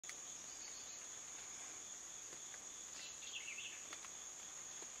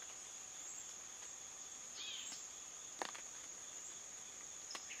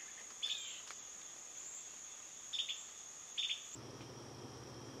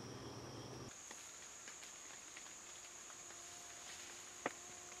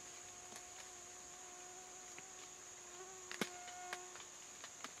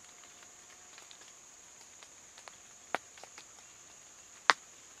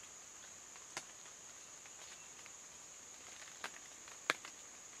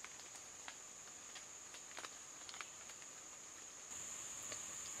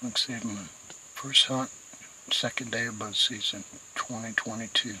Like I said, my first hunt, second day of bow season,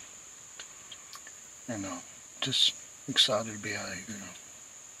 2022. And just excited to be out here.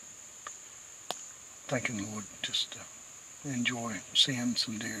 Thanking the Lord just to enjoy seeing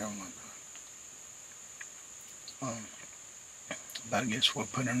some deer and whatnot. But I guess we'll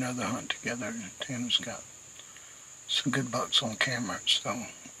put another hunt together, and Tim's got some good bucks on camera, so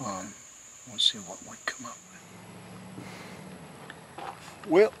we'll see what we come up with.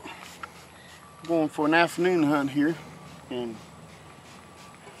 Well, going for an afternoon hunt here, and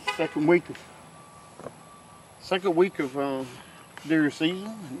second week of deer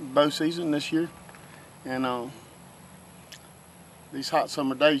season, bow season this year, and these hot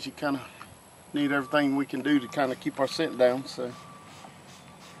summer days, you kind of need everything we can do to kind of keep our scent down. So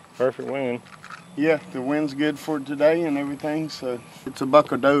perfect wind. Yeah, the wind's good for today and everything, so it's a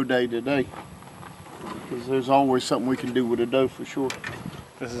buck or doe day today, because there's always something we can do with a doe for sure.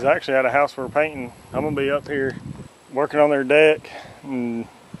 This is actually at a house we're painting. I'm gonna be up here working on their deck, and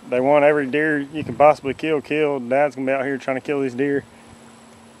they want every deer you can possibly kill killed. Dad's gonna be out here trying to kill these deer.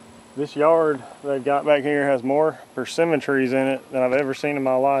 This yard they've got back here has more persimmon trees in it than I've ever seen in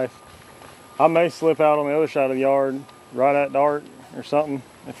my life. I may slip out on the other side of the yard right at dark or something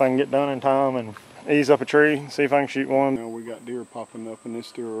if I can get done in time and ease up a tree, see if I can shoot one. Now we got deer popping up, and it's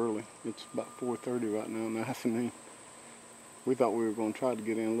still early. It's about 4:30 right now in the afternoon. We thought we were going to try to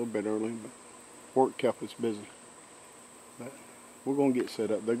get in a little bit early, but work kept us busy. But we're going to get set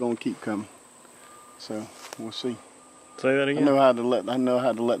up. They're going to keep coming, so we'll see. Say that again. I know how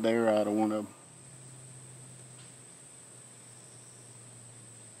to let the air out of one of them.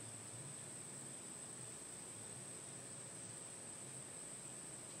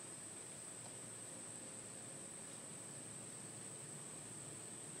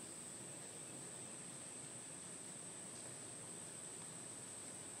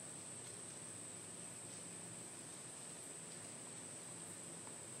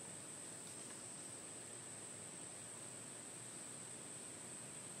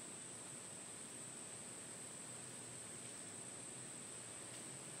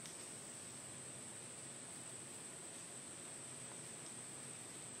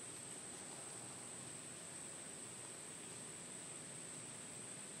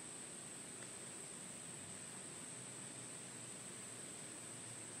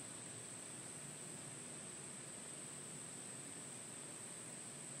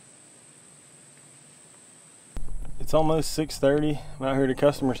 It's almost 6:30. I'm out here at a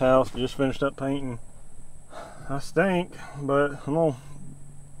customer's house. Just finished up painting. I stink, but I'm gonna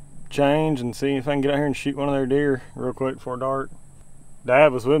change and see if I can get out here and shoot one of their deer real quick before dark.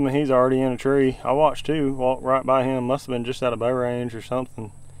 Dad was with me. He's already in a tree. I watched too, walk right by him. Must have been just out of bow range or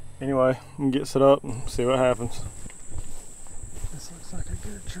something. Anyway, I'm gonna get set up and see what happens. This looks like a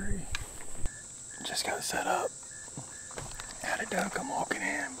good tree. Just got it set up. Had a doe come walking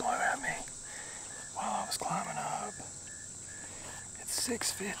in and blow at me while I was climbing up. It's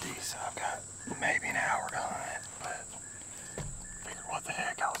 6:50, so I've got maybe an hour to hunt, but figured what the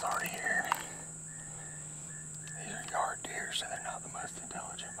heck, I was already here. These are yard deer, so they're not the most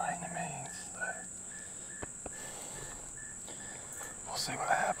intelligent by any means. So we'll see what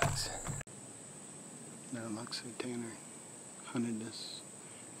happens. Now, like I said, Tanner hunted this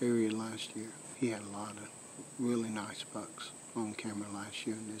area last year. He had a lot of really nice bucks on camera last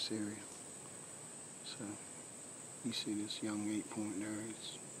year in this area. So you see this young 8-point there,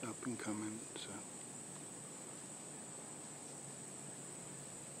 it's up and coming, so.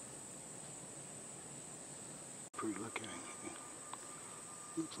 Pretty look at him.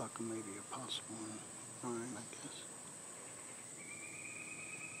 Looks like maybe a possible one, I guess.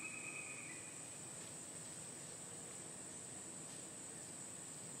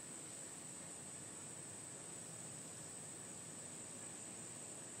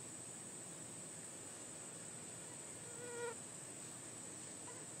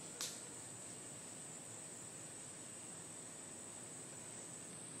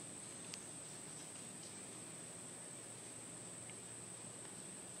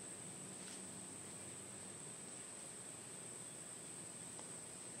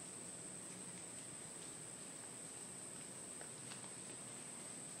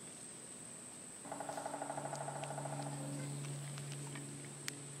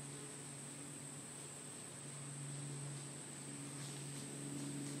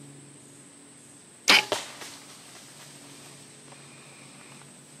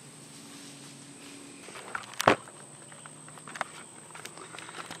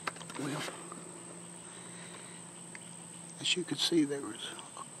 Well, as you could see, there was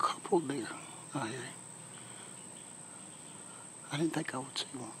a couple deer out here. I didn't think I would see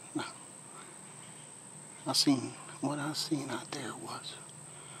one. No. What I seen out there was,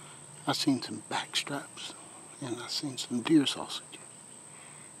 I seen some back straps, and I seen some deer sausage,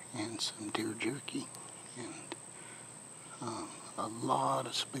 and some deer jerky, and a lot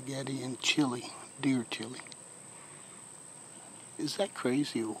of spaghetti and chili, deer chili. Is that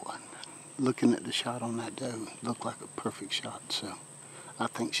crazy or what? Looking at the shot on that doe, it looked like a perfect shot, so I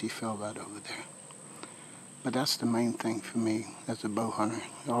think she fell right over there. But that's the main thing for me as a bow hunter,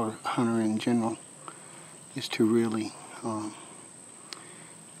 or a hunter in general, is to really,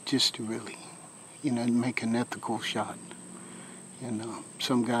 make an ethical shot. And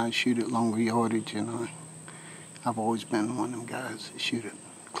some guys shoot at longer yardage, and I've always been one of them guys that shoot it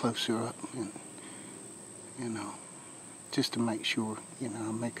closer up, and just to make sure, I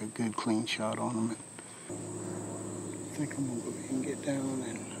make a good clean shot on them. I think I'm gonna go ahead and get down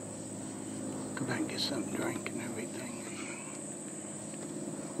and go back and get something to drink and everything.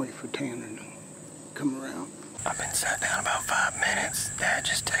 Wait for Tanner to come around. I've been sat down about 5 minutes. Dad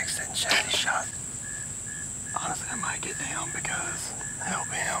just texted and shot his shot. Honestly, I might get down because help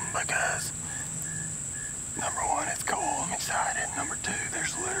him, because number one, it's cool, I'm excited. Number two,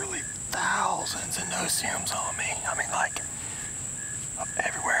 there's literally thousands of no-sims on me. I mean, like,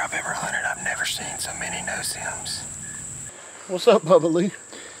 everywhere I've ever hunted, I've never seen so many no-sims. What's up, Bubba Lee?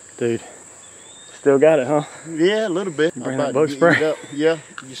 Dude, still got it, huh? Yeah, a little bit. You bring that bug spray? Yeah,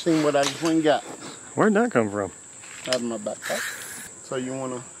 you seen what I just went and got. Where'd that come from? Out of my backpack. So you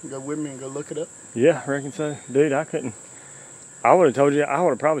wanna go with me and go look it up? Yeah, I reckon so. Dude, I couldn't. I would have told you, I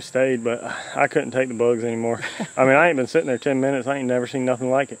would have probably stayed, but I couldn't take the bugs anymore. I mean, I ain't been sitting there 10 minutes. I ain't never seen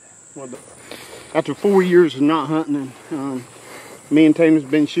nothing like it. Well, after 4 years of not hunting, and me and Tanner's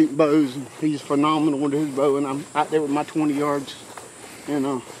been shooting bows, and he's phenomenal with his bow, and I'm out there with my 20 yards.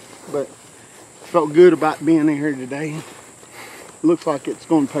 But felt good about being in here today. Looks like it's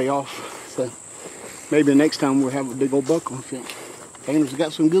going to pay off. So maybe next time we'll have a big old buck on film. Tanner's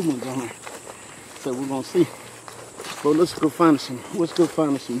got some good ones on there, so we're going to see. Well, let's go find us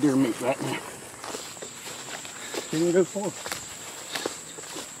some deer meat right now. Can we go for it?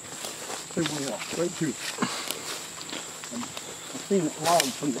 We're going to walk straight to it. I've seen it log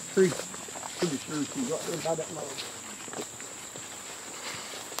from the tree. Pretty sure she's right there by that log.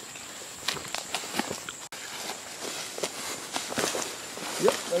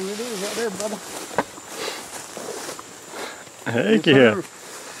 Yep, there it is right there, brother. Heck yeah.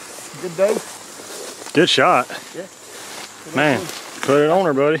 Good day. Good shot. Yeah. Man, put it on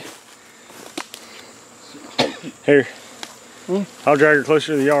her, buddy. Here. I'll drag her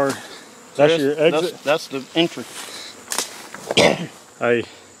closer to the yard. That's your exit? That's the entry. Hey,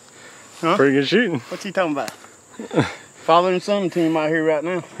 pretty good shooting. What's he talking about? Father and son team out here right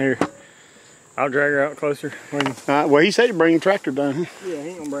now. Here, I'll drag her out closer. Well, he said he'd bring the tractor down. Yeah, he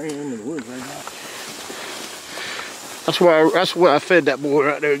ain't gonna bring it into the woods right now. That's why I fed that boy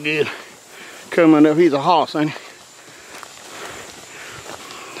right there good. Coming up, he's a hoss, ain't he?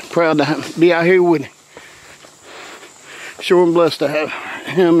 Proud to be out here with him. Sure and blessed to have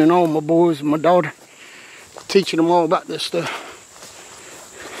him and all my boys and my daughter, teaching them all about this stuff.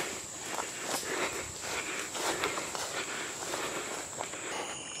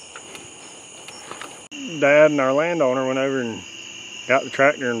 Dad and our landowner went over and got the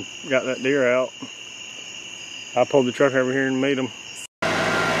tractor and got that deer out. I pulled the truck over here and made them.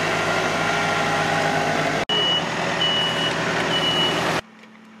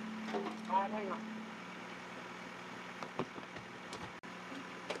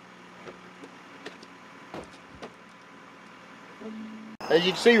 As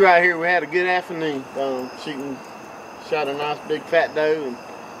you can see right here, we had a good afternoon shot a nice big fat doe,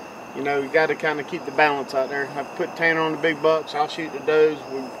 and you got to kind of keep the balance out there. I put Tanner on the big bucks, I'll shoot the does,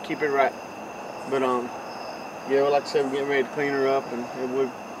 we keep it right. But yeah, like I said, we're getting ready to clean her up, and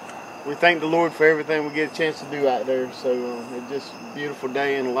we thank the Lord for everything we get a chance to do out there. So it's just a beautiful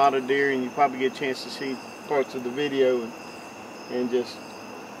day and a lot of deer, and you probably get a chance to see parts of the video and just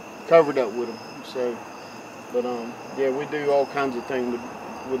covered up with them. So. But yeah, we do all kinds of things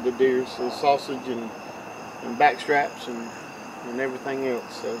with the deer, so sausage and back straps and everything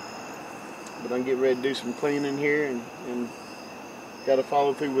else. So, but I'm getting ready to do some cleaning here and got to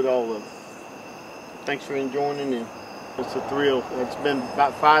follow through with all of it. Thanks for joining in. It's a thrill. It's been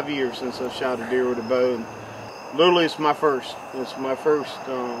about 5 years since I've shot a deer with a bow, and literally it's my first. It's my first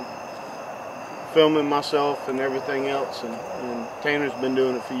filming myself and everything else, and Tanner's been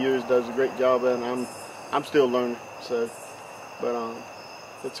doing it for years, does a great job, and I'm still learning. So, but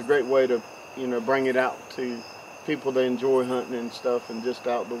it's a great way to bring it out to people that enjoy hunting and stuff and just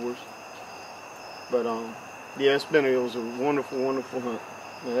outdoors. But Yeah, it was a wonderful, wonderful hunt.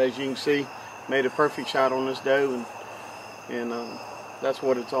 And as you can see, made a perfect shot on this doe, and that's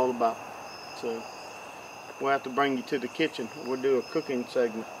what it's all about. So we'll have to bring you to the kitchen. We'll do a cooking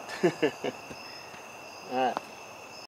segment. All right.